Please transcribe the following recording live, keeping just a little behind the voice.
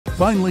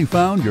Finally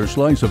found your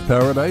slice of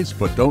paradise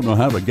but don't know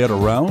how to get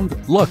around?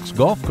 Lux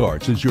Golf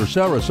Carts is your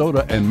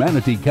Sarasota and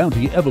Manatee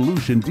County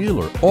Evolution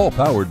dealer, all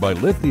powered by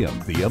lithium.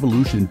 The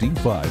Evolution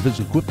D5 is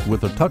equipped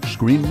with a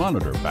touchscreen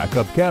monitor,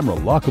 backup camera,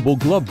 lockable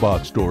glove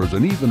box doors,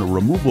 and even a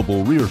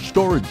removable rear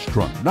storage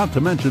trunk, not to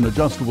mention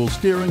adjustable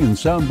steering and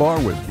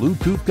soundbar with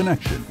Bluetooth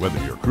connection.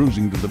 Whether you're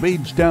cruising to the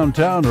beach,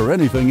 downtown, or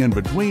anything in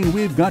between,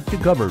 we've got you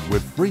covered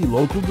with free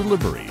local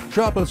delivery.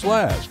 Shop us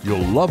last.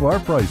 You'll love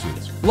our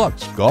prices.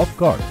 Lux Golf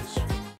Carts.